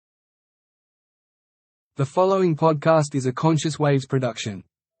The following podcast is a Conscious Waves production.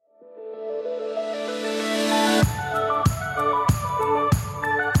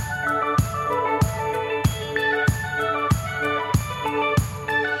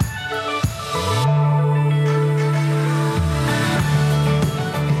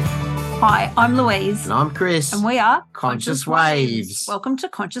 Hi, I'm Louise. And I'm Chris. And we are Conscious Waves. Welcome to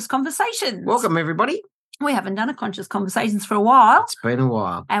Conscious Conversations. Welcome, everybody. We haven't done a Conscious Conversations for a while. It's been a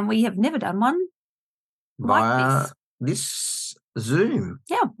while. And we have never done one like this Zoom.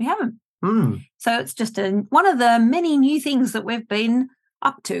 Yeah, we haven't. Mm. So it's just one of the many new things that we've been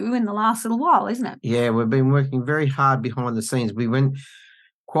up to in the last little while, isn't it? Yeah, we've been working very hard behind the scenes. We went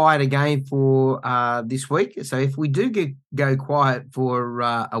quiet again for this week. So if we do go quiet for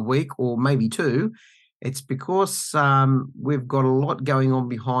a week or maybe two, it's because we've got a lot going on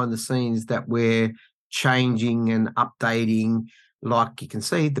behind the scenes that we're changing and updating. Like you can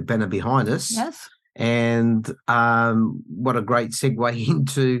see, the banner behind us. Yes. And what a great segue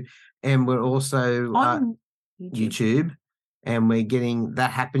into, and we're also on YouTube, and we're getting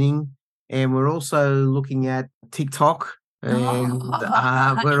that happening. And we're also looking at TikTok. And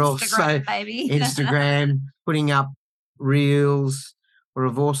we're also baby. Instagram, putting up reels. We're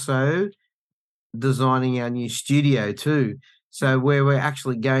also designing our new studio too. So where we're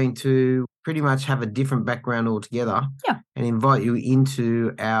actually going to pretty much have a different background altogether. Yeah. And invite you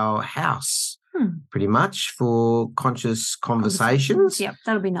into our house pretty much for conscious conversations. Yep,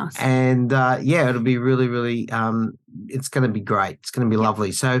 that'll be nice. And it'll be really, really, it's going to be great. It's going to be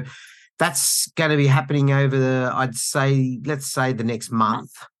lovely. So that's going to be happening over let's say the next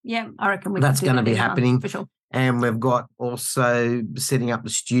month. Yeah, I reckon that's going to be happening for sure. And we've got also setting up the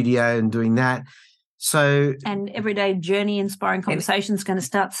studio and doing that. So and Everyday Journey Inspiring Conversations is going to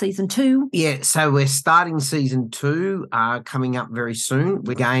start season 2. Yeah, so we're starting season 2 coming up very soon.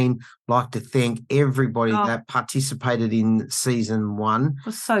 We again like to thank everybody that participated in season 1. It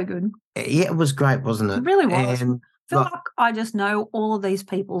was so good. Yeah, it was great, wasn't it? It really was. And I feel like I just know all of these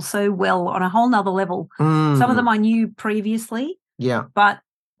people so well on a whole nother level. Some of them I knew previously. Yeah. But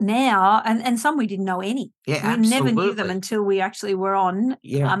now, and some we didn't know any. Yeah, we absolutely. never knew them until we actually were on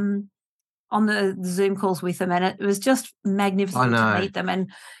the Zoom calls with them, and it was just magnificent to meet them. And,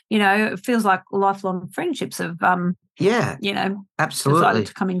 it feels like lifelong friendships have, absolutely decided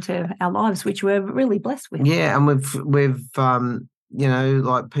to come into our lives, which we're really blessed with. Yeah, and we've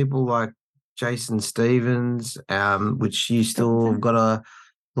like people like Jason Stevens, which you still got to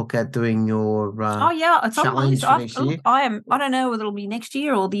look at doing your it's challenge on next year. I don't know whether it'll be next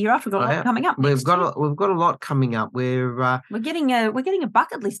year or the year after. We've got a lot coming up. We've got a lot coming up. We're getting a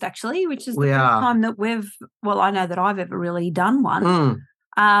bucket list actually, which is the first time that I know that I've ever really done one.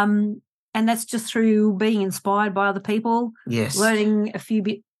 And that's just through being inspired by other people. Yes, learning a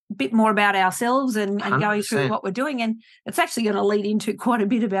bit more about ourselves and going through what we're doing, and it's actually going to lead into quite a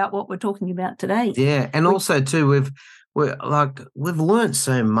bit about what we're talking about today. Yeah, and also too we've learned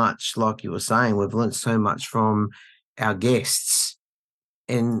so much, like you were saying, we've learned so much from our guests,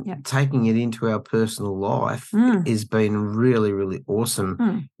 and taking it into our personal life has been really, really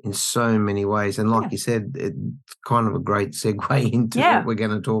awesome in so many ways. And like you said, it's kind of a great segue into what we're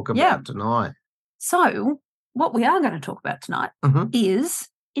going to talk about tonight. So what we are going to talk about tonight is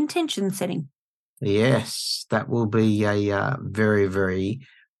intention setting. Yes, that will be a very, very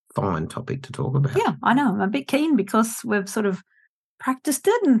fine topic to talk about. Yeah, I know. I'm a bit keen because we've sort of practiced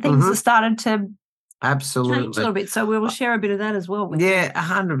it and things have started to change a little bit. So we will share a bit of that as well.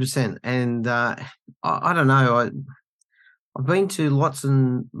 100%. And I don't know. I've been to lots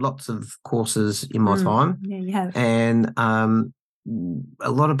and lots of courses in my time. Yeah, you have. And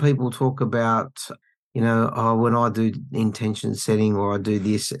a lot of people talk about, when I do intention setting or I do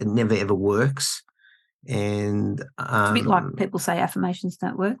this, it never ever works. And it's a bit like people say affirmations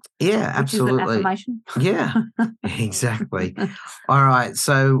don't work. Yeah, absolutely. Which is an affirmation. Yeah, exactly. All right,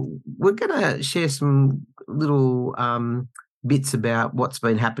 so we're going to share some little bits about what's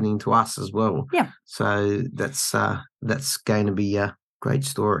been happening to us as well. Yeah. So that's going to be a great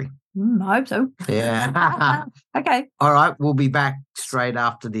story. I hope so. Yeah. Okay. All right, we'll be back straight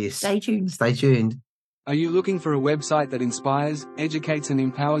after this. Stay tuned. Stay tuned. Are you looking for a website that inspires, educates and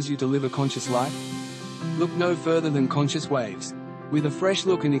empowers you to live a conscious life? Look no further than Conscious Waves. With a fresh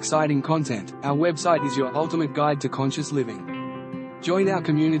look and exciting content, our website is your ultimate guide to conscious living. Join our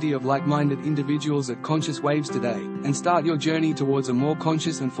community of like-minded individuals at Conscious Waves today, and start your journey towards a more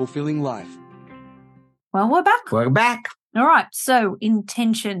conscious and fulfilling life. Well, we're back. We're back. All right, so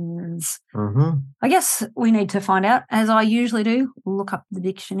intentions. I guess we need to find out, as I usually do, look up the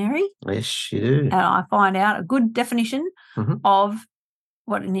dictionary. Yes, you do. And I find out a good definition of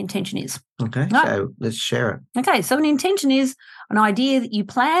what an intention is. Okay, right? So let's share it. Okay, so an intention is an idea that you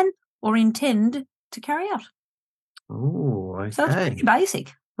plan or intend to carry out. Oh, okay. So it's pretty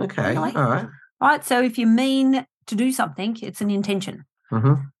basic. Okay, really. all right. Right, so if you mean to do something, it's an intention.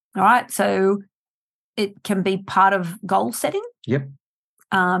 Mm-hmm. All right, so it can be part of goal setting. Yep.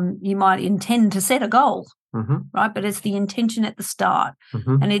 You might intend to set a goal, mm-hmm. right? But it's the intention at the start,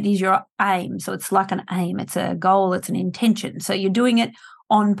 mm-hmm. and it is your aim. So it's like an aim. It's a goal. It's an intention. So you're doing it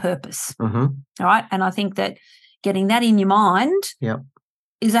on purpose. Mm-hmm. All right, and I think that getting that in your mind Yep.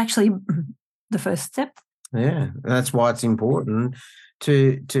 is actually the first step. Yeah, that's why it's important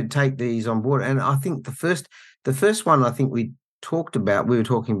to take these on board. And I think the first one I think we were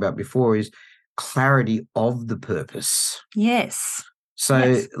talking about before is clarity of the purpose. Yes. So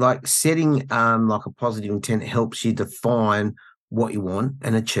yes. like setting like a positive intent helps you define what you want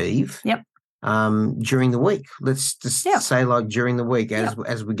and achieve. Yep. During the week. Let's just say like during the week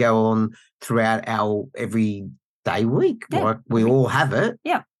as we go on throughout our everyday week. Yep. Like we all have it.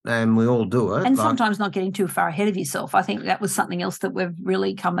 Yeah. And we all do it. And sometimes not getting too far ahead of yourself. I think that was something else that we've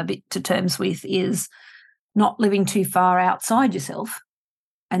really come a bit to terms with is not living too far outside yourself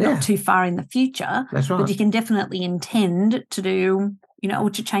and not too far in the future. That's right. But you can definitely intend to do,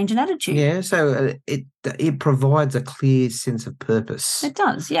 or to change an attitude. Yeah, so it provides a clear sense of purpose. It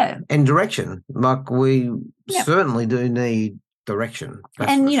does, yeah. And direction. Like we certainly do need direction.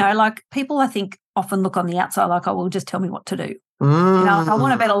 And, like people I think often look on the outside like, oh, well, just tell me what to do. I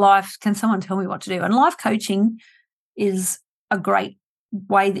want a better life. Can someone tell me what to do? And life coaching is a great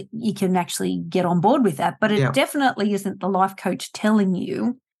way that you can actually get on board with that. But it definitely isn't the life coach telling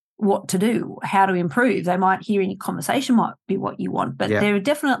you what to do, how to improve. They might hear in your conversation might be what you want, but there are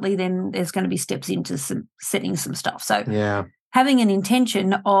definitely then there's going to be steps into setting some stuff. So having an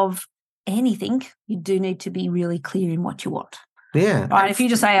intention of anything, you do need to be really clear in what you want. Yeah. Right. If you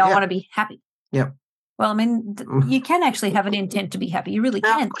just say, I want to be happy. Yep. Well, I mean, you can actually have an intent to be happy. You really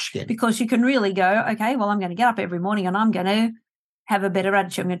can, because you can really go, okay, well, I'm going to get up every morning and I'm going to have a better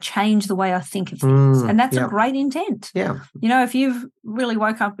attitude. I'm going to change the way I think of things. And that's a great intent. Yeah. If you've really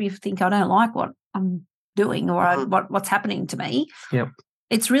woke up and you think, I don't like what I'm doing or what's happening to me,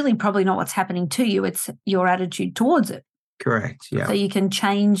 it's really probably not what's happening to you. It's your attitude towards it. Correct, yeah. So you can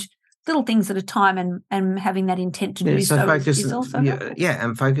change little things at a time and having that intent to do so focus is also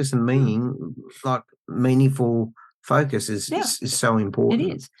and focus and meaning, like meaningful focus is so important.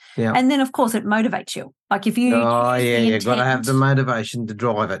 It is. Yeah. And then of course it motivates you. Like if you you've got to have the motivation to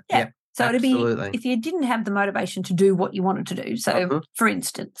drive it. Yeah. So absolutely. it'd be if you didn't have the motivation to do what you wanted to do. So for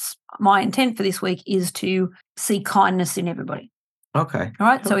instance, my intent for this week is to see kindness in everybody. Okay. All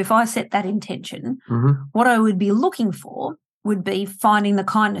right. So if I set that intention, what I would be looking for would be finding the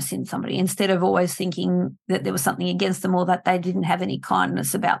kindness in somebody instead of always thinking that there was something against them or that they didn't have any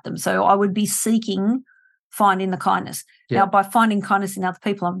kindness about them. So I would be seeking finding the kindness. Now, by finding kindness in other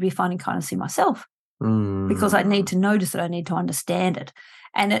people, I would be finding kindness in myself because I need to notice it. I need to understand it.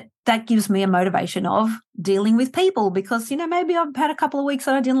 And that gives me a motivation of dealing with people because, maybe I've had a couple of weeks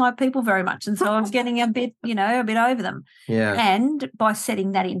that I didn't like people very much. And so I was getting a bit over them. Yeah. And by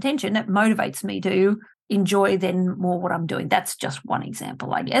setting that intention, it motivates me to enjoy then more what I'm doing. That's just one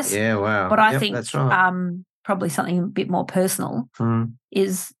example, I guess. Yeah, wow. But I think that's right. Probably something a bit more personal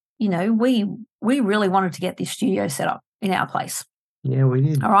is, we really wanted to get this studio set up in our place. Yeah, we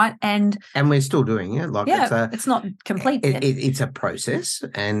did. All right. And we're still doing it. Like it's not complete yet. It's a process.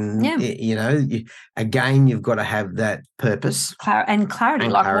 And, again, you've got to have that purpose. Clarity,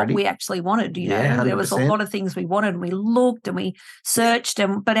 what we actually wanted. There was a lot of things we wanted and we looked and we searched.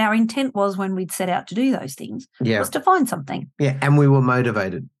 But our intent was when we'd set out to do those things was to find something. Yeah, and we were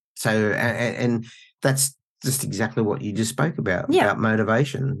motivated. So, and that's just exactly what you just spoke about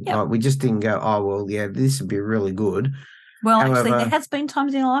motivation. Yeah. Like we just didn't go, oh, well, this would be really good. Well, actually, there has been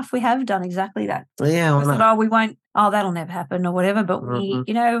times in our life we have done exactly that. Yeah. We thought, we won't, that'll never happen or whatever. But we,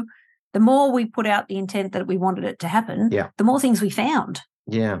 the more we put out the intent that we wanted it to happen, the more things we found.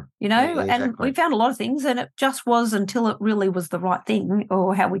 Yeah. Exactly. And we found a lot of things and it just was until it really was the right thing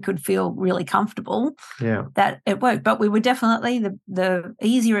or how we could feel really comfortable that it worked. But we were definitely, the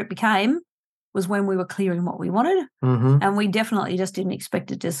easier it became was when we were clearing what we wanted. And we definitely just didn't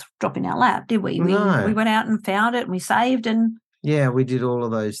expect it to just drop in our lap, did we? We went out and found it and we saved and... Yeah, we did all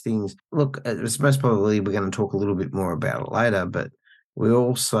of those things. Look, it's most probably we're going to talk a little bit more about it later, but we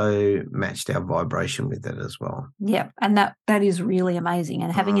also matched our vibration with it as well. Yeah, and that is really amazing.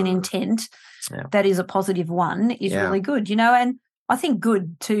 And having an intent that is a positive one is really good, and I think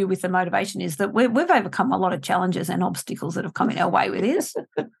good too with the motivation is that we've overcome a lot of challenges and obstacles that have come in our way with this.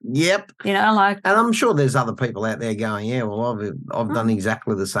 Yep. You know, like, and I'm sure there's other people out there going, yeah, well, I've done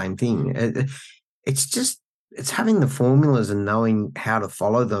exactly the same thing. It's having the formulas and knowing how to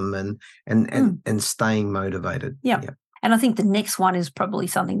follow them and staying motivated. Yeah. And I think the next one is probably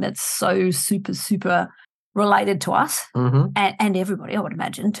something that's so super, super related to us and everybody, I would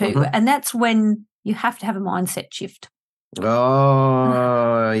imagine too. And that's when you have to have a mindset shift.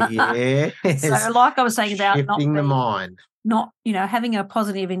 Oh, yeah. So like I was saying about shifting the mind. Having a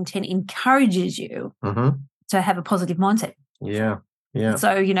positive intent encourages you to have a positive mindset. Yeah. Yeah.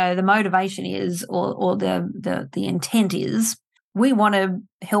 So, the motivation is, or the intent is, we want to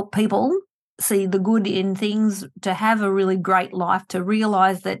help people see the good in things, to have a really great life, to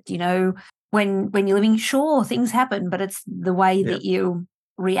realize that, when you're living, sure, things happen, but it's the way that you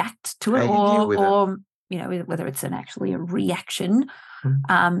react to it, or whether it's actually a reaction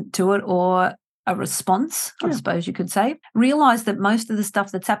to it or a response, I suppose you could say. Realize that most of the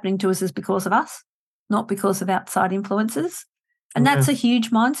stuff that's happening to us is because of us, not because of outside influences. And that's a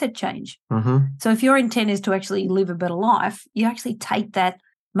huge mindset change. So if your intent is to actually live a better life, you actually take that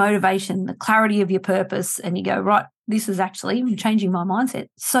motivation, the clarity of your purpose, and you go, right, this is actually changing my mindset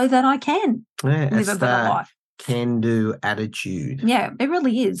so that I can live a better life. Can-do attitude. Yeah, it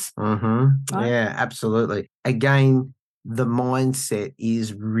really is. Right? Yeah, absolutely. Again, the mindset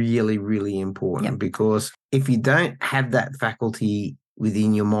is really, really important because if you don't have that faculty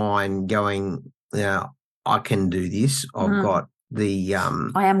within your mind going, I can do this. I've got the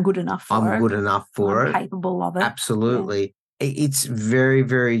I am good enough for it. I'm good enough for it. Capable of it. Absolutely. Yeah. It's very,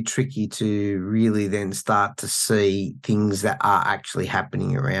 very tricky to really then start to see things that are actually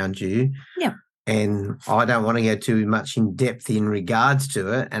happening around you. Yeah. And I don't want to go too much in depth in regards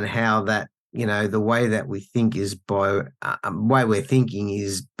to it and how that, the way that we think is way we're thinking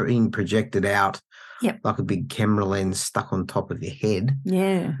is being projected out like a big camera lens stuck on top of your head.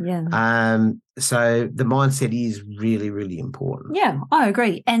 Yeah, yeah. So the mindset is really, really important. Yeah, I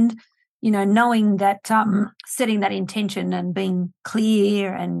agree. And, knowing that, setting that intention and being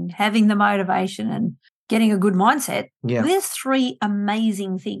clear and having the motivation and getting a good mindset, there's 3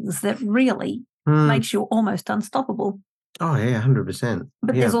 amazing things that really makes you almost unstoppable. Oh, yeah, 100%.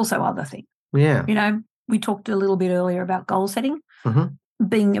 But there's also other things. Yeah. We talked a little bit earlier about goal setting,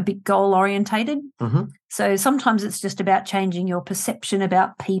 being a bit goal-orientated. So sometimes it's just about changing your perception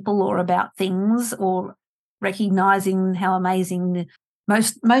about people or about things, or recognizing how amazing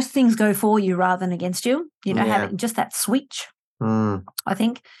most things go for you rather than against you, having just that switch, I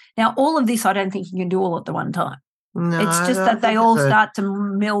think. Now, all of this I don't think you can do all at the one time. No, it's just that they all start to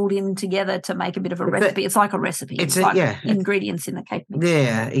meld in together to make a bit of a recipe. It's like a recipe. It's like ingredients in the cake mix.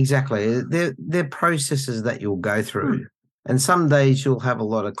 Yeah, exactly. They're processes that you'll go through. And some days you'll have a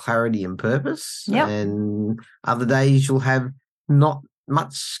lot of clarity and purpose. And other days you'll have not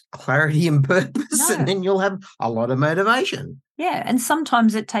much clarity and purpose. And then you'll have a lot of motivation. Yeah. And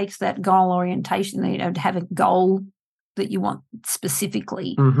sometimes it takes that goal orientation, to have a goal that you want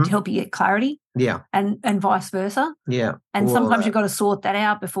specifically to help you get clarity. Yeah. And vice versa. Yeah. And sometimes you've got to sort that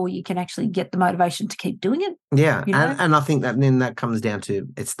out before you can actually get the motivation to keep doing it. Yeah. And I think that then that comes down to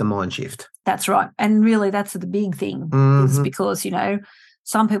it's the mind shift. That's right. And really that's the big thing is because,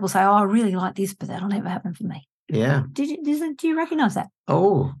 some people say, oh, I really like this, but that'll never happen for me. Yeah. Do you recognise that?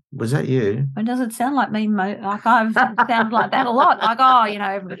 Oh, was that you? Or does it sound like me? Like I've sounded like that a lot. Like,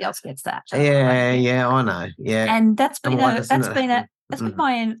 everybody else gets that. Yeah, I know. Yeah. And that's been my,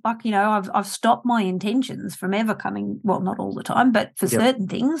 I've stopped my intentions from ever coming, well, not all the time, but for certain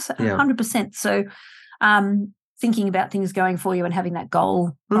things, 100%. So thinking about things going for you and having that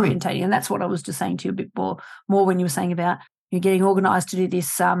goal orientating. And that's what I was just saying to you a bit more when you were saying about you're getting organised to do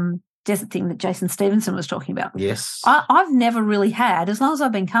this desert thing that Jason Stevenson was talking about. Yes. I've never really had, as long as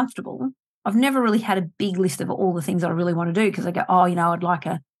I've been comfortable, I've never really had a big list of all the things I really want to do because I go, I'd like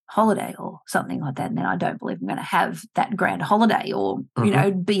a holiday or something like that. And then I don't believe I'm going to have that grand holiday or,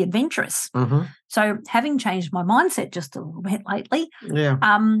 be adventurous. So having changed my mindset just a little bit lately,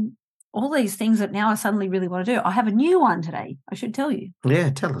 all these things that now I suddenly really want to do. I have a new one today, I should tell you.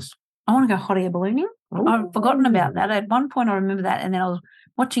 Yeah, tell us. I want to go hot air ballooning. I've forgotten about that. At one point I remember that, and then I was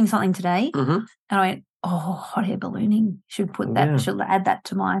watching something today and I went, hot air ballooning. Should add that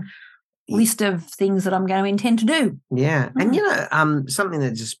to my list of things that I'm going to intend to do. Yeah. And, something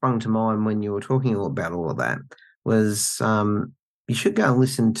that just sprung to mind when you were talking about all of that was you should go and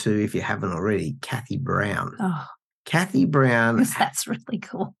listen to, if you haven't already, Kathy Brown. Oh. Kathy Brown. Because that's really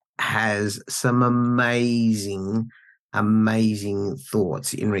cool. Has some amazing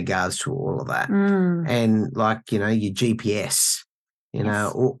thoughts in regards to all of that. And your GPS. you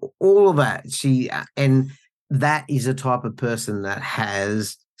know, all of that. And that is a type of person that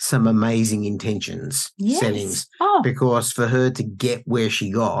has some amazing intentions, settings, because for her to get where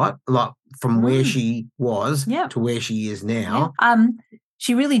she got, like from where she was to where she is now.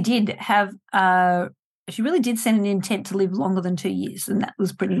 She really did have she really did set an intent to live longer than 2 years, and that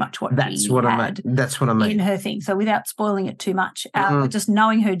was pretty much what That's what I mean in her thing. So without spoiling it too much, just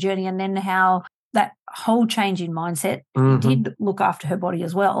knowing her journey and then how that whole change in mindset did look after her body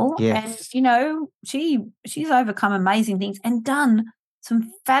as well. Yes. And, you know, she's overcome amazing things and done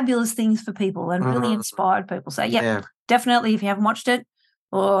some fabulous things for people and really inspired people. So, definitely if you haven't watched it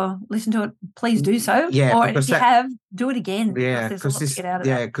or listened to it, please do so. Yeah, or if you have, do it again. Yeah, because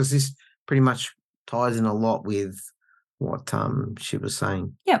this pretty much ties in a lot with what she was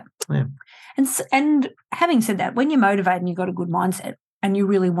saying. Yeah. And having said that, when you're motivated and you've got a good mindset and you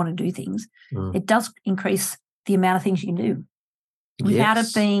really want to do things, it does increase the amount of things you can do without it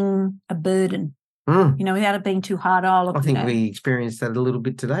being a burden. You know, without it being too hard. I think we experienced that a little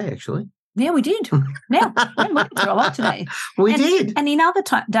bit today, actually. Yeah, we did. Now, we're looking through a lot today. We did. And in other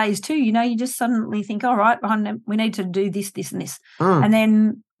days too, you know, you just suddenly think, all right, we need to do this, this and this. And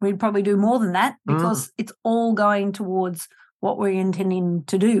then we'd probably do more than that because it's all going towards what we're intending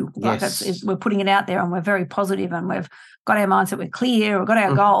to do. Like we're putting it out there and we're very positive and we've got our mindset, we're clear, we've got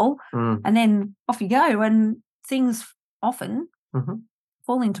our goal, and then off you go. And things often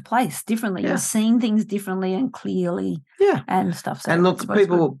fall into place differently. You're seeing things differently and clearly and stuff. So and look,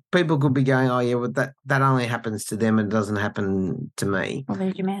 people could be going, oh, yeah, well, that only happens to them and doesn't happen to me. Well,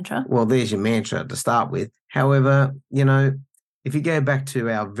 there's your mantra. Well, there's your mantra to start with. However, you know, if you go back to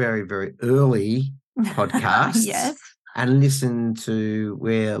our very, very early podcasts and listen to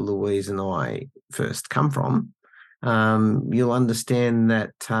where Louise and I first come from, you'll understand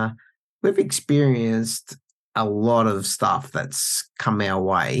that we've experienced a lot of stuff that's come our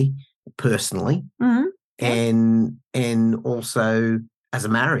way personally, and also as a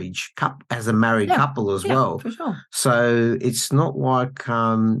married couple as well. For sure. So it's not like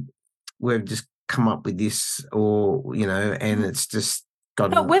we've just come up with this, or you know, and it's just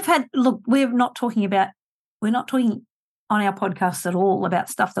got. No, we're not talking on our podcast at all about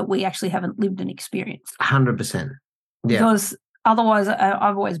stuff that we actually haven't lived and experienced. 100%. Yeah. Because otherwise,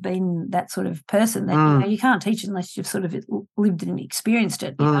 I've always been that sort of person that you know, you can't teach unless you've sort of lived and experienced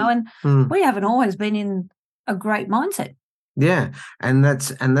it. You know, and we haven't always been in a great mindset. Yeah, and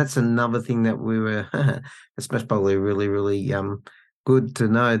that's another thing that we were. It's probably really, really good to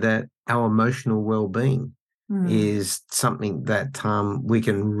know that our emotional well-being is something that we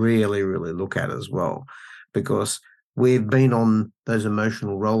can really, really look at as well, because we've been on those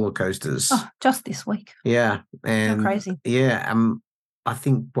emotional roller coasters. Oh, just this week. Yeah. And so crazy. Yeah. I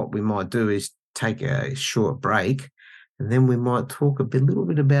think what we might do is take a short break, and then we might talk a little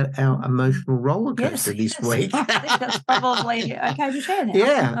bit about our emotional roller coaster this week. I think that's probably okay to share now.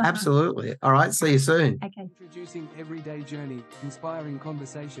 Yeah, absolutely. All right. See you soon. Okay. Introducing Everyday Journey, Inspiring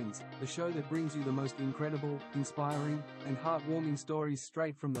Conversations, the show that brings you the most incredible, inspiring, and heartwarming stories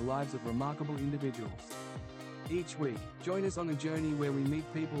straight from the lives of remarkable individuals. Each week, join us on a journey where we meet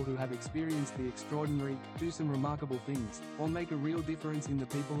people who have experienced the extraordinary, do some remarkable things, or make a real difference in the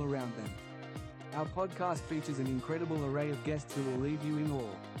people around them. Our podcast features an incredible array of guests who will leave you in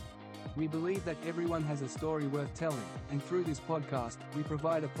awe. We believe that everyone has a story worth telling, and through this podcast, we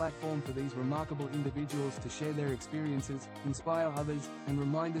provide a platform for these remarkable individuals to share their experiences, inspire others, and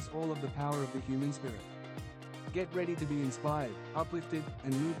remind us all of the power of the human spirit. Get ready to be inspired, uplifted,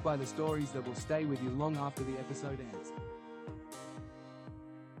 and moved by the stories that will stay with you long after the episode ends.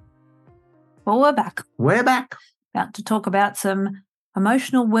 Well, we're back. We're back. About to talk about some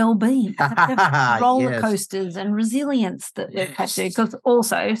emotional well-being, roller coasters and resilience that we've had to, because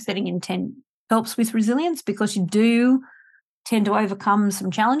also setting intent helps with resilience, because you do tend to overcome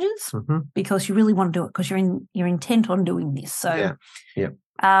some challenges because you really want to do it, because you're intent on doing this. So,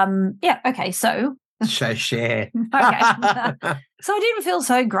 okay, so share. Okay. So I didn't feel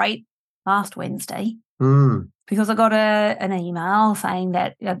so great last Wednesday because I got an email saying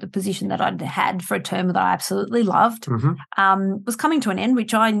that the position that I'd had for a term that I absolutely loved was coming to an end,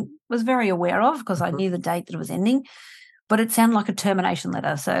 which I was very aware of because I knew the date that it was ending, but it sounded like a termination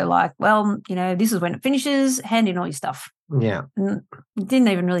letter. So like, well, you know, this is when it finishes, hand in all your stuff. Yeah. And it didn't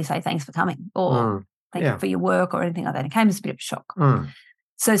even really say thanks for coming or thank you for your work or anything like that. It came as a bit of a shock.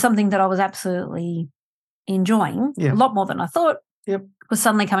 So something that I was absolutely enjoying, a lot more than I thought, was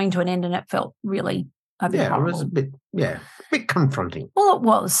suddenly coming to an end, and it felt really horrible. It was a bit confronting. Well, it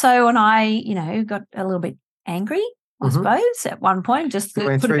was. So, and I, you know, got a little bit angry I suppose, at one point. Just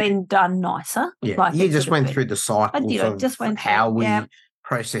it could have been done nicer. Yeah, like you just went through the cycles of how we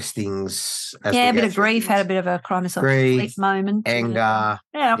process things. As a bit of grief, had a bit of a cry myself sleep moment. Anger,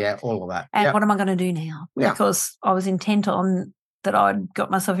 all of that. And what am I going to do now? Yeah. Because I was intent on that I'd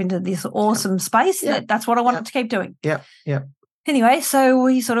got myself into this awesome space. That's what I wanted to keep doing. Yeah. Anyway, so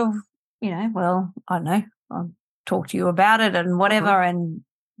we sort of, well, I don't know, I'll talk to you about it and whatever, and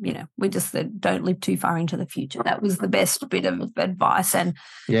we just said, don't live too far into the future. That was the best bit of advice. And,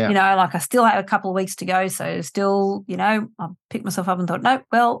 I still have a couple of weeks to go. So still, I picked myself up and thought, no,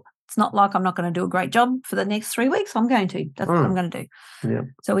 well, it's not like I'm not going to do a great job for the next 3 weeks. I'm going to. That's what I'm going to do. Yeah.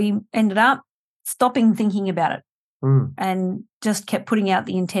 So we ended up stopping thinking about it and just kept putting out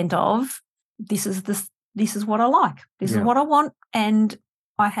the intent of this is what I like. This is what I want. And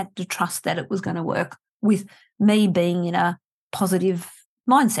I had to trust that it was going to work with me being in a positive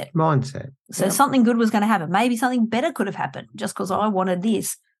mindset. So something good was going to happen. Maybe something better could have happened just because I wanted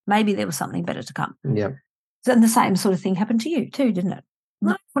this. Maybe there was something better to come. Yeah. So and the same sort of thing happened to you too, didn't it?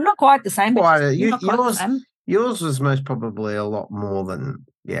 Not quite the same. Yours was most probably a lot more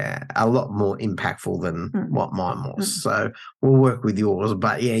impactful than what mine was. So we'll work with yours.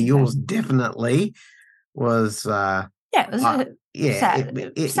 But yours definitely was. Sad.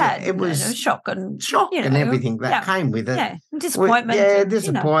 It was a shock and everything that came with it. Yeah, disappointment.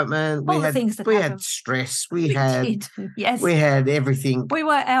 Disappointment. We had stress. We had everything.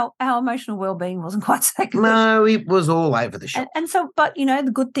 Our emotional well-being wasn't quite so good. No, it was all over the shop. And so, but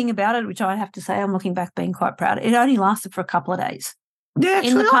the good thing about it, which I have to say, I'm looking back being quite proud. It only lasted for a couple of days. Yeah,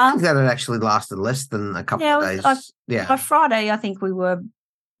 actually, I think that it actually lasted less than a couple of days. By Friday, I think we were.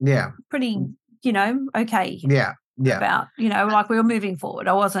 Pretty. Okay. Yeah. About, like we were moving forward.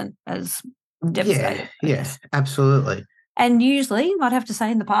 I wasn't as devastated. Yeah, absolutely. And usually, I'd have to say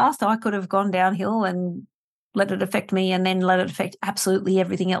in the past, I could have gone downhill and let it affect me and then let it affect absolutely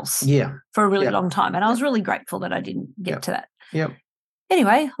everything else for a really long time. And I was really grateful that I didn't get to that. Yep.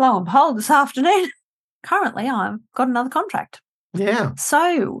 Anyway, lo and behold, this afternoon, currently I've got another contract. Yeah.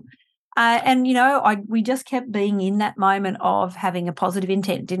 So, we just kept being in that moment of having a positive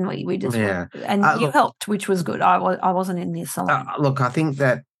intent, didn't we? We just and you helped, which was good. I wasn't in this alone. Look, I think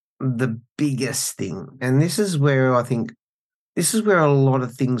that the biggest thing, and this is where I think a lot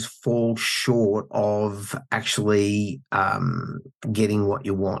of things fall short of actually getting what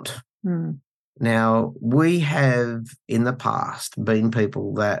you want. Now, we have in the past been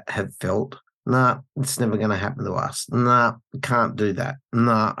people that have felt, nah, it's never going to happen to us. Nah, can't do that.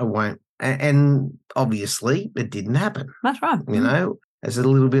 Nah, I won't. And obviously, it didn't happen. That's right. It's a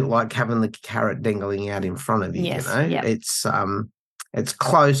little bit like having the carrot dangling out in front of you. Yes, it's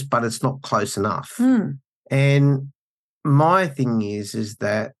close, but it's not close enough. And my thing is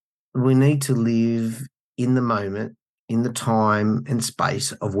that we need to live in the moment, in the time and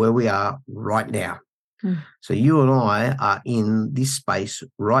space of where we are right now. So you and I are in this space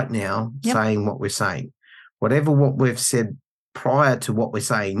right now saying what we're saying. What we've said prior to what we're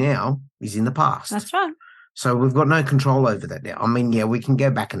saying now is in the past. That's right. So we've got no control over that now. I mean, we can go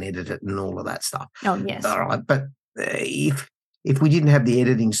back and edit it and all of that stuff. Oh, yes. All right. But if we didn't have the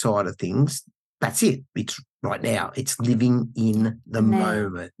editing side of things, that's it. It's right now. It's living in the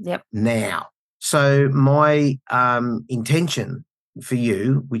moment now. So my intention for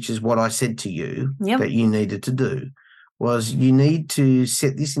you, which is what I said to you that you needed to do, was you need to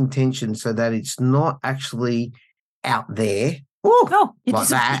set this intention so that it's not actually out there. Like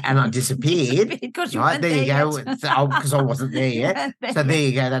that, and I disappeared. Right, there you go. Because I wasn't there yet. So there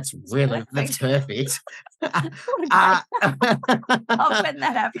you go. That's perfect. I'll bet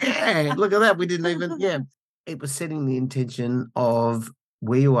that happened. Yeah, look at that. We didn't even. It was setting the intention of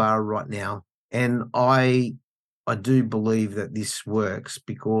where you are right now, and I do believe that this works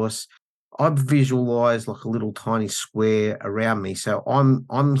because I've visualized like a little tiny square around me. So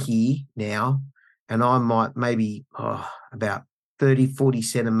I'm here now, and I might maybe about 30, 40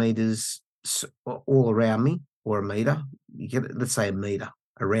 centimeters all around me, or a meter. Let's say a meter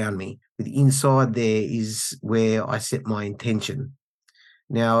around me. The inside there is where I set my intention.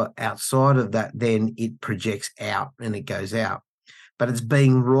 Now, outside of that, then it projects out and it goes out. But it's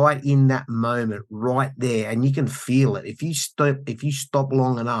being right in that moment, right there, and you can feel it. If you stop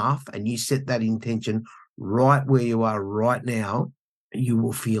long enough and you set that intention right where you are right now, you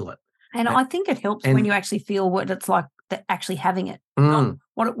will feel it. And I think it helps when you actually feel what it's like actually having it, not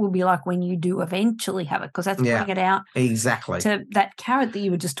what it will be like when you do eventually have it, because that's putting it out exactly to that carrot that you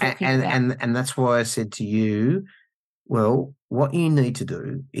were just talking about. And that's why I said to you, well, what you need to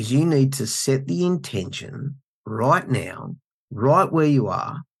do is you need to set the intention right now, right where you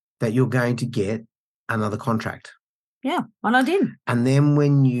are, that you're going to get another contract. Yeah, and I did. And then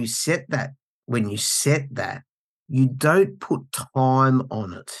when you set that, you don't put time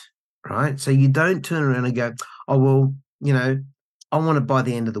on it, right? So you don't turn around and go, oh, well, I want it by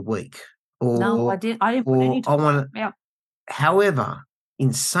the end of the week. Or, no, I didn't put any time. I want it. Yeah. However,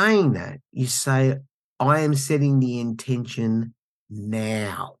 in saying that, you say, I am setting the intention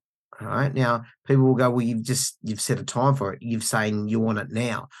now. All right. Now, people will go, well, you've set a time for it. You're saying you want it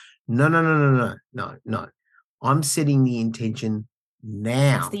now. No. I'm setting the intention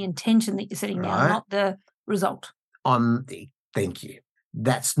now. It's the intention that you're setting now, not the result. Thank you.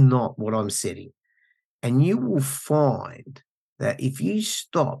 That's not what I'm setting. And you will find that if you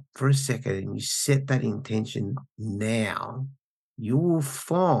stop for a second and you set that intention now, you will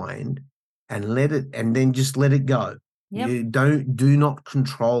find and then just let it go. Yep. You do not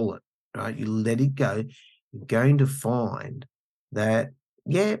control it, right? You let it go. You're going to find that,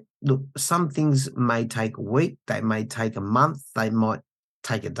 look, some things may take a week, they may take a month, they might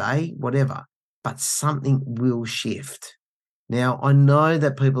take a day, whatever, but something will shift. Now, I know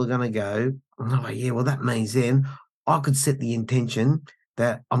that people are going to go, oh, yeah, well, that means then I could set the intention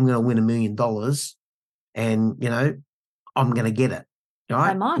that I'm going to win $1 million and, I'm going to get it,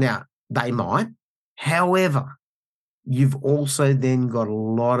 right? They might. Now, they might. However, you've also then got a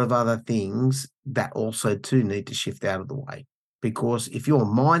lot of other things that also too need to shift out of the way. Because if your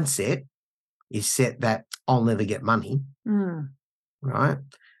mindset is set that I'll never get money, right,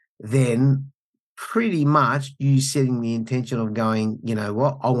 then pretty much you setting the intention of going, you know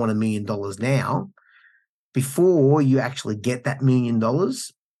what, I want $1 million now. Before you actually get that $1 million,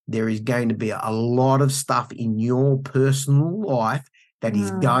 there is going to be a lot of stuff in your personal life that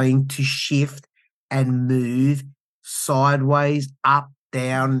is going to shift and move sideways, up,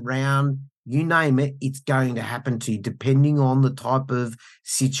 down, round, you name it, it's going to happen to you depending on the type of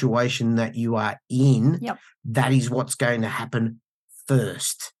situation that you are in. Yep. That is what's going to happen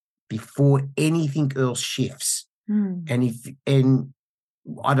first before anything else shifts. And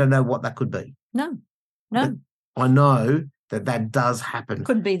I don't know what that could be. No. But I know that does happen.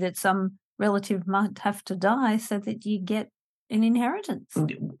 Could be that some relative might have to die so that you get an inheritance. Who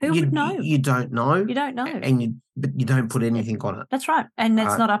would know? You don't know. You don't know. But you don't put anything on it. That's right. And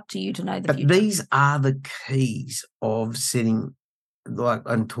it's not up to you to know the future. But these are the keys of setting,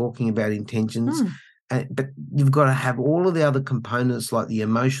 and talking about intentions. But you've got to have all of the other components like the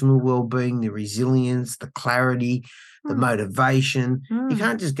emotional well-being, the resilience, the clarity, the motivation. You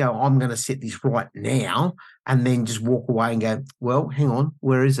can't just go, I'm going to set this right now and then just walk away and go, well, hang on,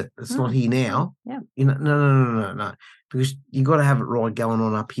 where is it? It's not here now. Yeah. No. Because you've got to have it right going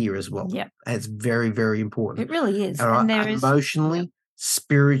on up here as well. Yeah. It's very, very important. It really is. All right? And there Emotionally,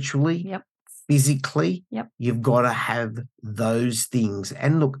 spiritually, physically, you've got to have those things.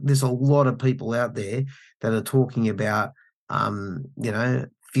 And look, there's a lot of people out there that are talking about,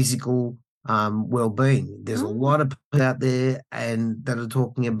 physical well-being. There's a lot of people out there and that are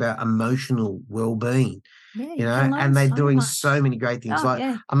talking about emotional well-being, and they're doing so many great things.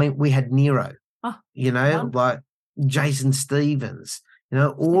 I mean, we had Nero, like Jason Stevens,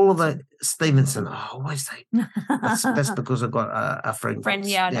 all of the Stevenson. I always say that's because I've got a friend.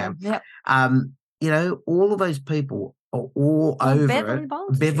 All of those people are all over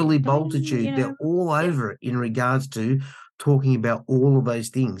Beverly Boltitude. They're all over it in regards to talking about all of those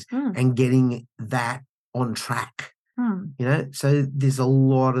things and getting that on track. So there's a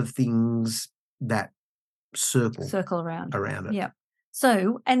lot of things that circle around it. Yeah.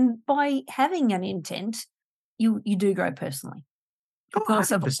 So, and by having an intent, you do grow personally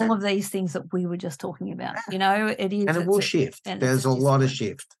because of all of these things that we were just talking about. It is, and it will shift. There's a lot of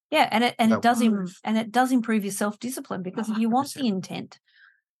shift. Yeah, and it does improve your self-discipline because if you want the intent.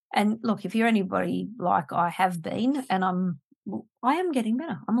 And look, if you're anybody like I have been, and I am getting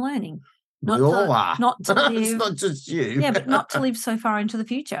better. I'm learning. We all are. Not to live, it's not just you. Yeah, but not to live so far into the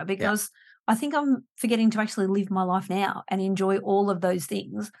future because I think I'm forgetting to actually live my life now and enjoy all of those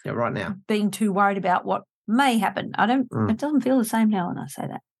things. Yeah, right now. Being too worried about what may happen. It doesn't feel the same now when I say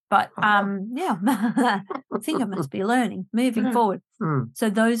that. But I think I must be learning, moving forward. So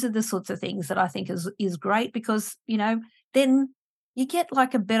those are the sorts of things that I think is great because, then you get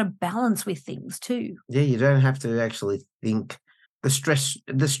like a better balance with things too. Yeah, you don't have to actually think. The stress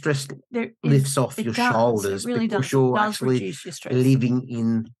lifts off your shoulders because you're actually living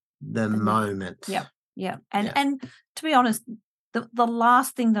in the moment. Yeah. And to be honest, the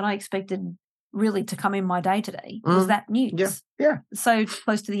last thing that I expected really to come in my day today was that news. Yeah. So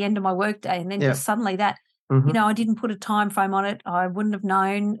close to the end of my work day, and then just suddenly that, I didn't put a time frame on it. I wouldn't have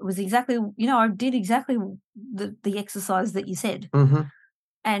known. It was exactly, I did exactly the exercise that you said.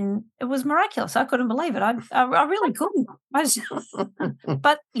 And it was miraculous. I couldn't believe it. I really couldn't.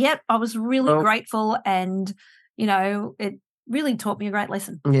 But yet I was really grateful, and, it really taught me a great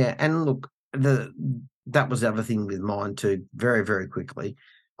lesson. Yeah, and look, that was the other thing with mine too, very, very quickly.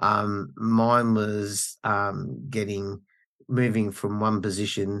 Mine was moving from one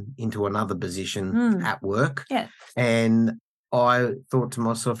position into another position at work. Yeah. And I thought to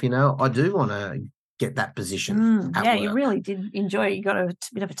myself, I do want to get that position at work. You really did enjoy it. You got a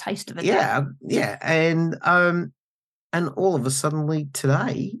bit of a taste of it. Yeah. And all of a sudden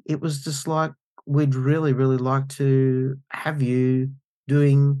today, it was just like, we'd really, really like to have you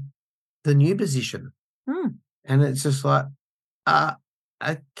doing the new position. And it's just like,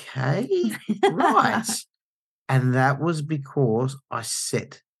 okay, right. And that was because I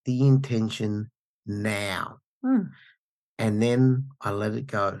set the intention now. And then I let it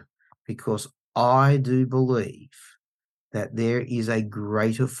go, because I do believe that there is a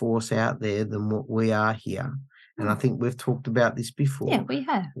greater force out there than what we are here. And I think we've talked about this before. Yeah, we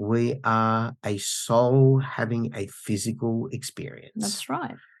have. We are a soul having a physical experience. That's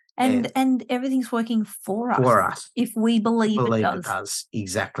right. And everything's working for us. If we believe it does.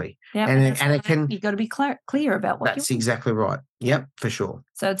 Exactly. Yeah, and it can. You've got to be clear about what That's exactly right. Yep, for sure.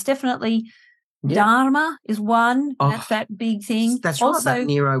 So it's definitely Dharma is one. That's that big thing. That's also, right. That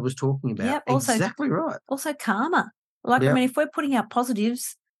Nero was talking about. Yeah, exactly right. Also karma. Like, I mean, if we're putting out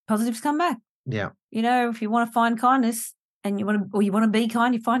positives come back. Yeah. If you want to find kindness and you want to be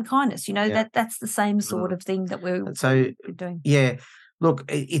kind, you find kindness. That's the same sort of thing that we're doing. Yeah. Look,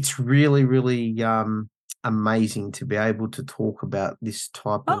 it's really, really amazing to be able to talk about this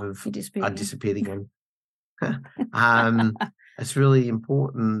type of. I disappeared again. It's really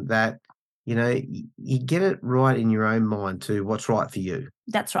important that you get it right in your own mind too. What's right for you?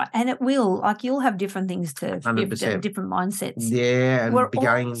 That's right, and it will. Like, you'll have different things to 100%. Different mindsets. Yeah, and be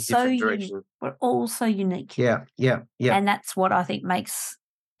going in different directions. We're all so unique. Yeah. And that's what I think makes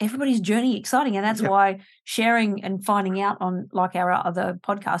everybody's journey exciting, and that's why sharing and finding out on, like, our other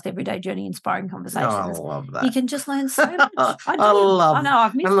podcast, Everyday Journey Inspiring Conversations. I love that. You can just learn so much. I know.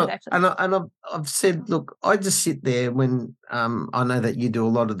 I've missed it, actually. And I've said, look, I just sit there when I know that you do a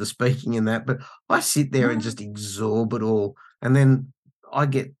lot of the speaking in that, but I sit there and just absorb it all, and then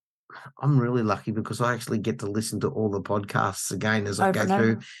I'm really lucky because I actually get to listen to all the podcasts again as I go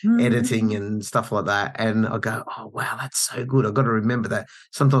through editing and stuff like that. And I go, oh, wow, that's so good. I've got to remember that.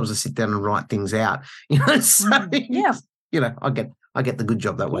 Sometimes I sit down and write things out, so, I get the good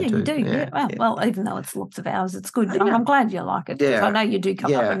job that way too. You do. Yeah. Well, even though it's lots of hours, it's good. I'm glad you like it. Yeah. I know you do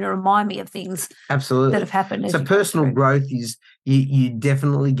come up and you remind me of things absolutely that have happened. So personal growth is, you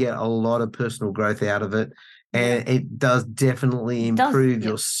definitely get a lot of personal growth out of it. And it does definitely improve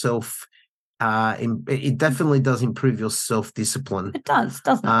your self. It definitely does improve your self-discipline. It does,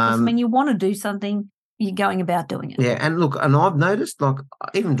 doesn't it? I mean, you want to do something, you're going about doing it. Yeah, and look, and I've noticed, like,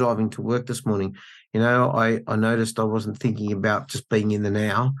 even driving to work this morning, I noticed I wasn't thinking about just being in the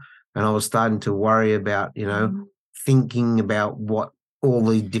now, and I was starting to worry about, thinking about what all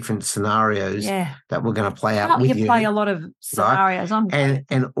these different scenarios that we're going to play out with you. You play a lot of scenarios. Right?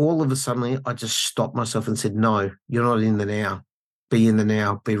 And all of a sudden, I just stopped myself and said, no, you're not in the now. Be in the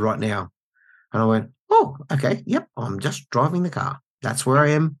now. Be right now. And I went, oh, okay, yep, I'm just driving the car. That's where I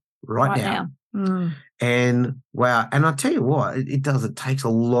am right now. And wow. And I tell you what, it does. It takes a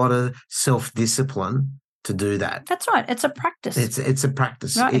lot of self-discipline to do that. That's right. It's a practice. It's a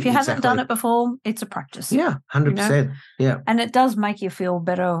practice. Right. If you haven't done it before, it's a practice. Yeah, 100%. Yeah. And it does make you feel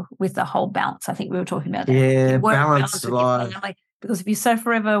better with the whole balance. I think we were talking about that. Yeah, balance life. Because if you're so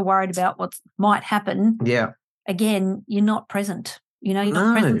forever worried about what might happen, again, you're not present. You're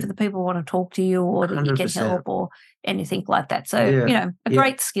not present for the people who want to talk to you, or that 100%. You get help or anything like that. So, a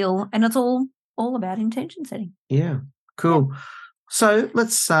great skill, and it's all about intention setting. Yeah, cool. So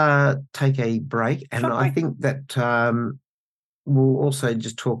let's take a break, and I think that we'll also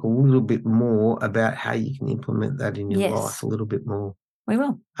just talk a little bit more about how you can implement that in your life a little bit more. We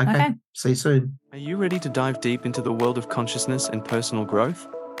will. Okay. See you soon. Are you ready to dive deep into the world of consciousness and personal growth?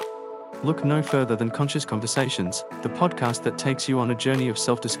 Look no further than Conscious Conversations, the podcast that takes you on a journey of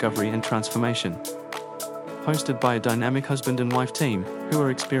self-discovery and transformation. Hosted by a dynamic husband and wife team, who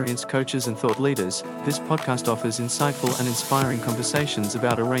are experienced coaches and thought leaders, this podcast offers insightful and inspiring conversations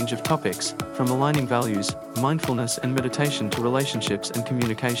about a range of topics, from aligning values, mindfulness and meditation to relationships and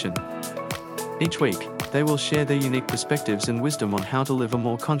communication. Each week, they will share their unique perspectives and wisdom on how to live a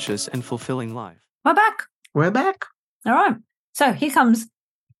more conscious and fulfilling life. We're back. We're back. All right. So here comes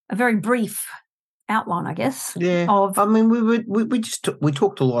a very brief outline, I guess. Yeah. Of I mean, we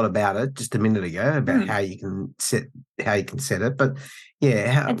talked a lot about it just a minute ago about how you can set it, but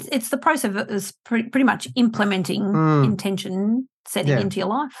yeah, it's the process of pretty much implementing intention setting into your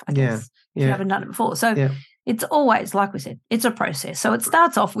life, I guess. If you haven't done it before. So it's always, like we said, it's a process. So it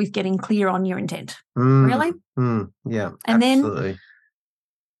starts off with getting clear on your intent. Really? Yeah. And absolutely. then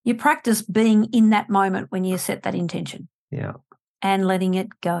you practice being in that moment when you set that intention. Yeah. And letting it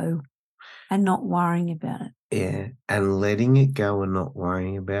go and not worrying about it. Yeah. And letting it go and not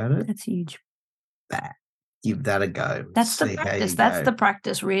worrying about it. That's huge. Give that a go. That's the practice. That's the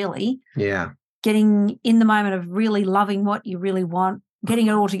practice, really. Yeah. Getting in the moment of really loving what you really want, getting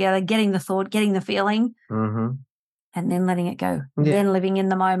it all together, getting the thought, getting the feeling, and then letting it go. Yeah. Then living in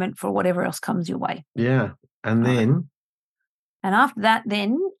the moment for whatever else comes your way. Yeah. And then. And after that,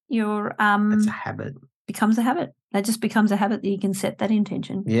 then you're. It's a habit. Becomes a habit. That just becomes a habit that you can set that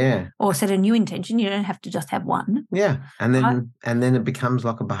intention. Yeah. Or set a new intention. You don't have to just have one. Yeah. And then it becomes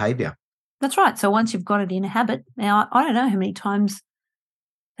like a behavior. That's right. So once you've got it in a habit, now I don't know how many times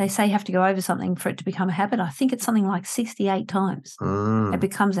they say you have to go over something for it to become a habit. I think it's something like 68 times. It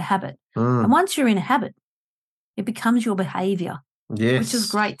becomes a habit. And once you're in a habit, it becomes your behavior. Yes. Which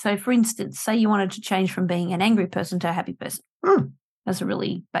is great. So for instance, say you wanted to change from being an angry person to a happy person. That's a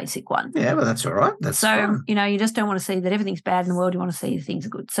really basic one. Yeah, well, that's all right. That's fine. You just don't want to see that everything's bad in the world. You want to see that things are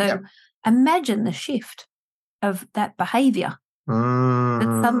good. So imagine the shift of that behavior.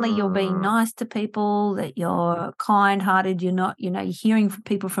 That suddenly you're being nice to people, that you're kind-hearted, you're not, you're hearing from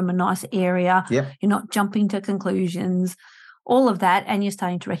people from a nice area, you're not jumping to conclusions, all of that, and you're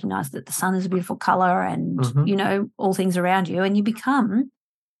starting to recognise that the sun is a beautiful colour and, all things around you, and you become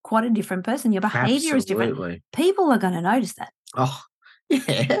quite a different person. Your behaviour is different. People are going to notice that. Oh, yeah,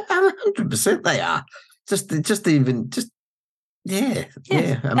 100% they are.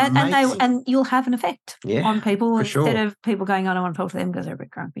 And you'll have an effect on people instead of people going, I don't want to talk to them because they're a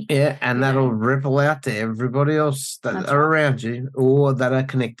bit grumpy. Yeah, and that'll ripple out to everybody else that are around you or that are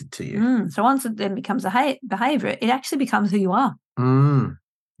connected to you. So once it then becomes a behaviour, it actually becomes who you are.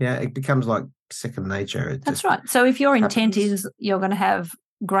 Yeah, it becomes like second nature. That's right. So if your intent is you're going to have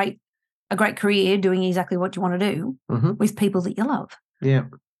a great career doing exactly what you want to do with people that you love. Yeah.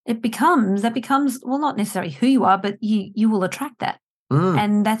 That becomes well, not necessarily who you are, but you will attract that.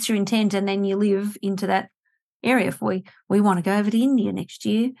 And that's your intent, and then you live into that area. If we want to go over to India next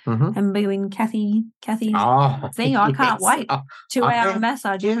year and be in Kathy's thing, I can't wait. 2-hour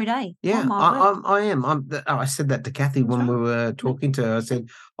massage every day. Yeah, I am. I said that to Kathy when we were talking to her. I said,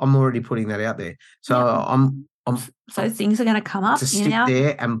 I'm already putting that out there. So so things are going to come up. To sit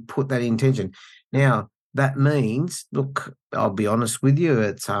there and put that intention. Now, that means, look, I'll be honest with you,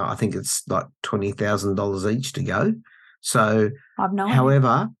 it's I think it's like $20,000 each to go. So,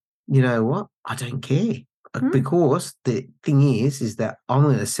 however, you know what? I don't care because the thing is that I'm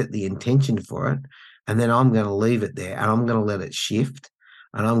going to set the intention for it, and then I'm going to leave it there, and I'm going to let it shift,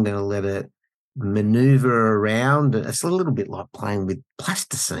 and I'm going to let it maneuver around. It's a little bit like playing with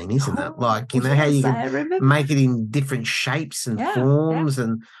plasticine, isn't it? Like, how you can make it in different shapes and forms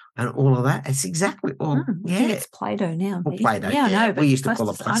and all of that. It's exactly it's Play-Doh now. Well, Play-Doh, I know. We used to call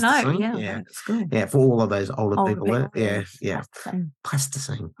it plasticine. I know, it's good. Yeah, for all of those older people.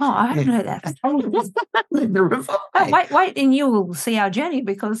 Plasticine. Oh, I haven't heard that. Wait, and you will see our journey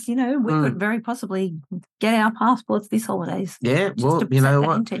because, we could very possibly get our passports this holidays. Yeah, well, you know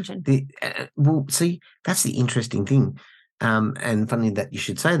what? Intention. See, that's the interesting thing. And funny that you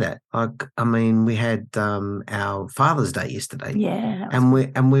should say that. We had our Father's Day yesterday. Yeah. And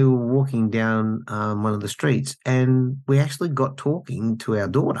we were walking down one of the streets, and we actually got talking to our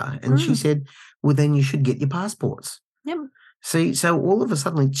daughter, and she said, well, then you should get your passports. Yep. See, so all of a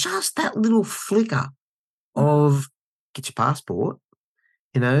sudden, just that little flicker of get your passport,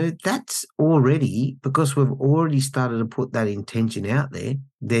 that's already, because we've already started to put that intention out there.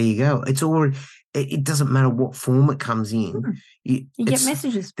 There you go. It's already, it doesn't matter what form it comes in. You get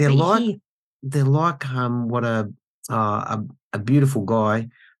messages. They're like what a beautiful guy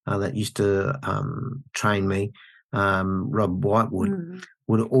that used to train me, Rob Whitewood,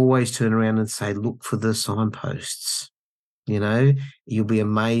 would always turn around and say, look for the signposts. You'll be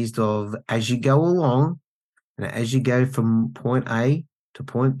amazed of as you go along, and as you go from point A to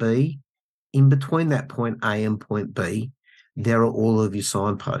point B, in between that point A and point B, there are all of your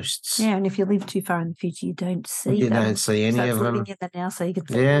signposts. Yeah, and if you live too far in the future, you don't see them. You don't see any of them. Living in the now, so you can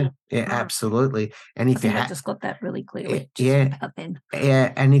see. Yeah, absolutely. And if I just got that really clearly. About then.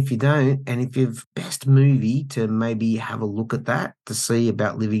 Yeah, and if you don't, and if you've best movie to maybe have a look at that to see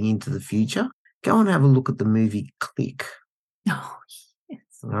about living into the future, go and have a look at the movie Click. Oh, yes.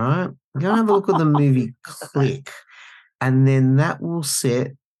 All right. Go and have a look at the movie Click, and then that will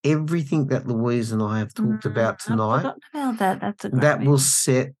set everything that Louise and I have talked about tonight. I've forgotten about that. That's a great That will movie.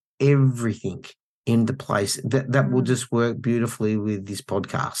 set everything into place. That will just work beautifully with this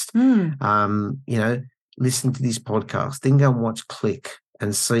podcast. You know, listen to this podcast, then go and watch Click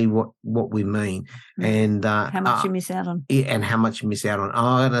and see what we mean, and how much you miss out on. Yeah, and how much you miss out on.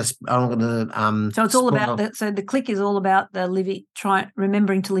 I'm gonna so it's all about that. So the Click is all about the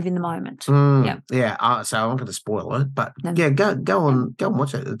remembering to live in the moment. So I'm going to spoil it, but go and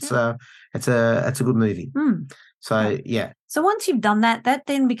watch it. It's a good movie. So yeah. So once you've done that, that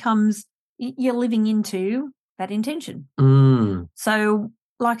then becomes you're living into that intention. So,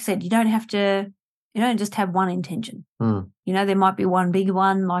 like I said, you don't just have one intention. You know, there might be one big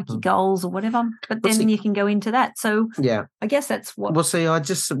one, like your goals or whatever, but then you can go into that. So yeah, I guess that's what. Well, see,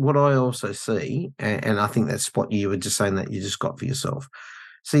 what I also see, and I think that's what you were just saying that you just got for yourself.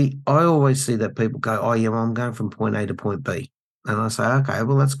 See, I always see that people go, oh yeah, well, I'm going from point A to point B, and I say, okay,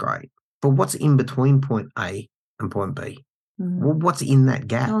 well that's great, but what's in between point A and point B? Well, what's in that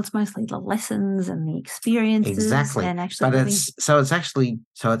gap? Well, it's mostly the lessons and the experiences. Exactly. And actually, but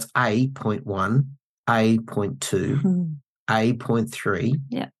it's A point 1, A point 2, A point 3,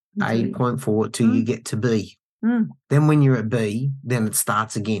 A point 4 till you get to B. Then when you're at B, then it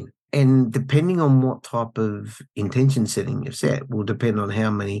starts again. And depending on what type of intention setting you've set will depend on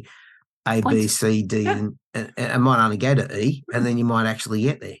how many A, points. B, C, D, and it might only go to E, and then you might actually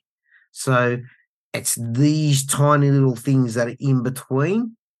get there. So it's these tiny little things that are in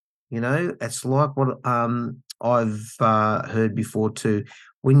between, you know. It's like what I've heard before too.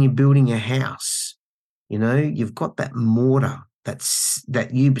 When you're building a house, you know, you've got that mortar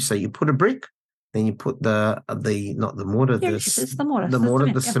so you put a brick, then you put the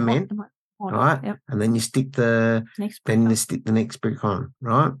cement, right? Yep. And then you stick the next brick on,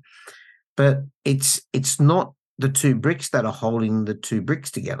 right? But it's not the two bricks that are holding the two bricks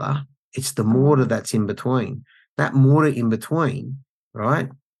together. It's the mortar that's in between. That mortar in between, right,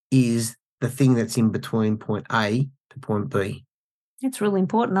 is the thing that's in between point A to point B. It's really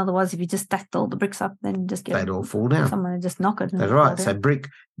important. Otherwise, if you just stacked all the bricks up, then just they'd all fall down. Someone would just knock it. That's right. So brick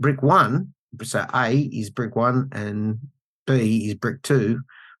 1, so A is brick 1 and B is brick 2,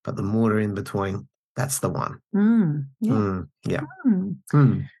 but the mortar in between, that's the one.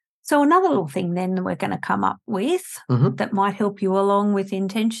 So another little thing then that we're going to come up with that might help you along with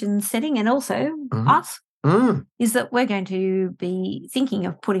intention setting and also us is that we're going to be thinking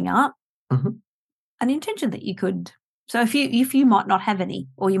of putting up an intention that you could. So if you might not have any,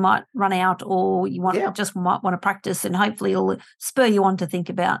 or you might run out, or you might want to practice, and hopefully it'll spur you on to think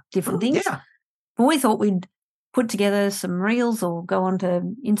about different things. Yeah. But we thought we'd put together some reels or go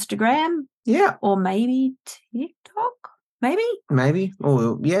onto Instagram. Yeah. Or maybe TikTok. Maybe.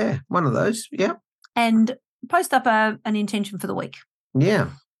 Or, one of those. Yeah. And post up an intention for the week. Yeah.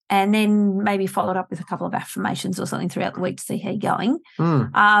 And then maybe follow it up with a couple of affirmations or something throughout the week to see how you're going,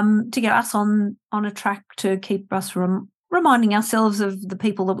 to get us on a track to keep us reminding ourselves of the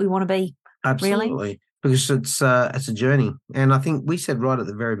people that we want to be. Absolutely. Really. Because it's a journey. And I think we said right at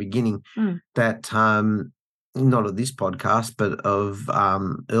the very beginning that, not of this podcast, but of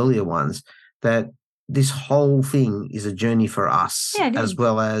earlier ones, that this whole thing is a journey for us as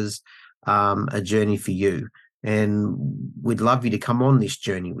well as a journey for you. And we'd love you to come on this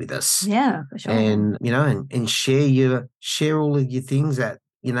journey with us. Yeah, for sure. And, you know, and share all of your things that,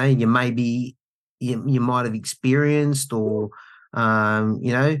 you know, you might have experienced or,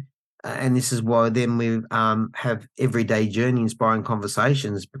 you know, and this is why then we have everyday journey inspiring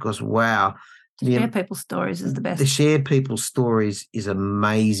conversations because, wow. To share people's stories is the best. The share people's stories is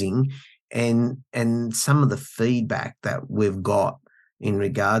amazing. And some of the feedback that we've got in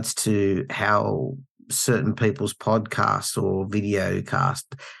regards to how certain people's podcasts or video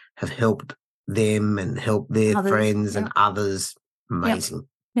cast have helped them and helped their friends and others. Amazing.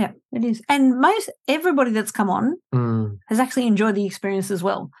 Yeah, it is. And everybody that's come on has actually enjoyed the experience as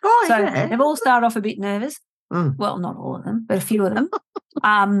well. Oh, so they've all started off a bit nervous. Well, not all of them, but a few of them.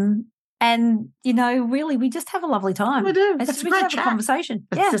 And, you know, really, we just have a lovely time. We do. It's we just have a conversation.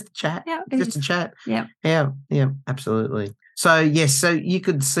 It's just a chat. Yeah, just a chat. Yeah. Yeah, absolutely. So, yes, so you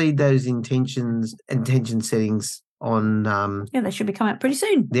could see those intention settings on... they should be coming out pretty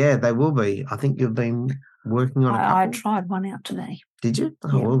soon. Yeah, they will be. I think you've been working on a couple. I tried one out today. Did you?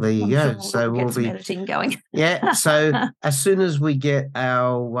 Oh, well, there you go. Sure so we'll be editing going. Yeah, so as soon as we get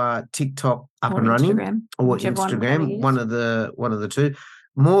our TikTok up and running, or Instagram, one of the two,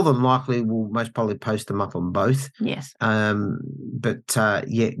 more than likely we'll most probably post them up on both. Yes. But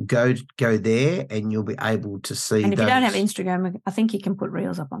go there and you'll be able to see. And if you don't have Instagram, I think you can put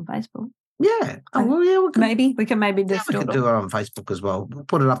reels up on Facebook. Yeah. We can maybe just we can do it on Facebook as well. We'll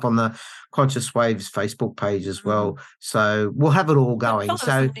put it up on the Conscious Waves Facebook page as well. So we'll have it all going. Follow us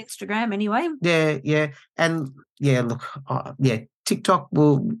on Instagram anyway. Yeah. And look, TikTok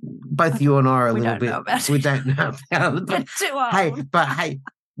will, both you and I are a little bit, we don't know about it. But, too old. hey,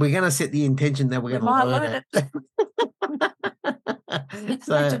 we're going to set the intention that we're going to learn it.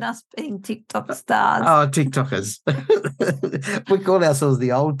 So, imagine us being TikTok stars. Oh, TikTokers. We call ourselves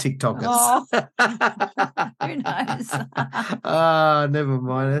the old TikTokers. Oh, who knows? Oh, never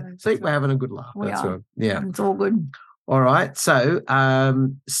mind. See, we're having a good laugh. That's right. Yeah. It's all good. All right. So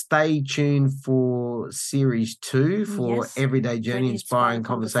stay tuned for series 2 for Everyday Journey Inspiring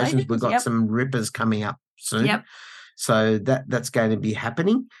Conversations. We've got some rippers coming up soon. Yep. So that's going to be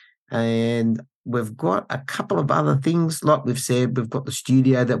happening. And we've got a couple of other things, like we've said. We've got the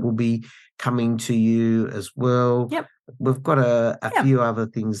studio that will be coming to you as well. Yep. We've got a few other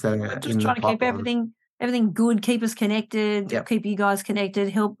things that are just trying to keep everything good, keep us connected, keep you guys connected,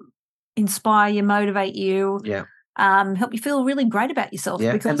 help inspire you, motivate you. Yeah. Help you feel really great about yourself.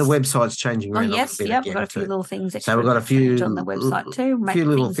 Yeah, because, and the website's changing around. We've got a few little things. So we've got a few on the website too. A few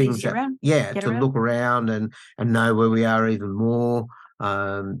little things that, look around and know where we are even more.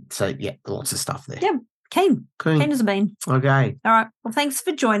 Lots of stuff there. Yeah, keen as a bean. Okay. All right. Well, thanks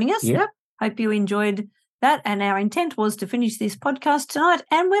for joining us. Yeah. Hope you enjoyed that. And our intent was to finish this podcast tonight,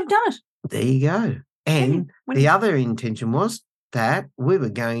 and we've done it. There you go. And the other intention was that we were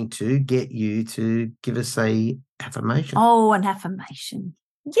going to get you to give us a affirmation. Oh, an affirmation.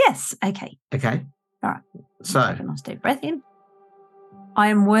 Yes. Okay. Okay. All right. So take a nice deep breath in. I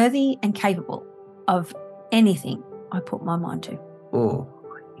am worthy and capable of anything I put my mind to. Oh,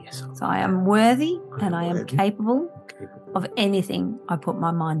 yes. So I am worthy and I am capable of anything I put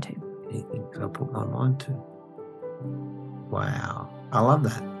my mind to. Anything I put my mind to. Wow. I love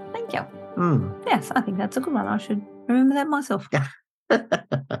that. Thank you. Mm. Yes, I think that's a good one. I should remember that myself.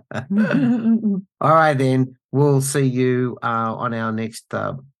 All right, then. We'll see you on our next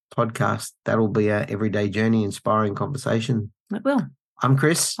podcast. That'll be our Everyday Journey Inspiring Conversation. It will. I'm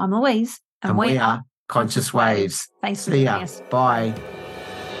Chris. I'm Louise. And we are Conscious Waves. Thanks for joining us. Bye.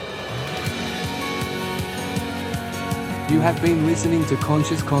 You have been listening to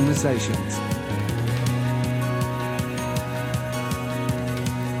Conscious Conversations.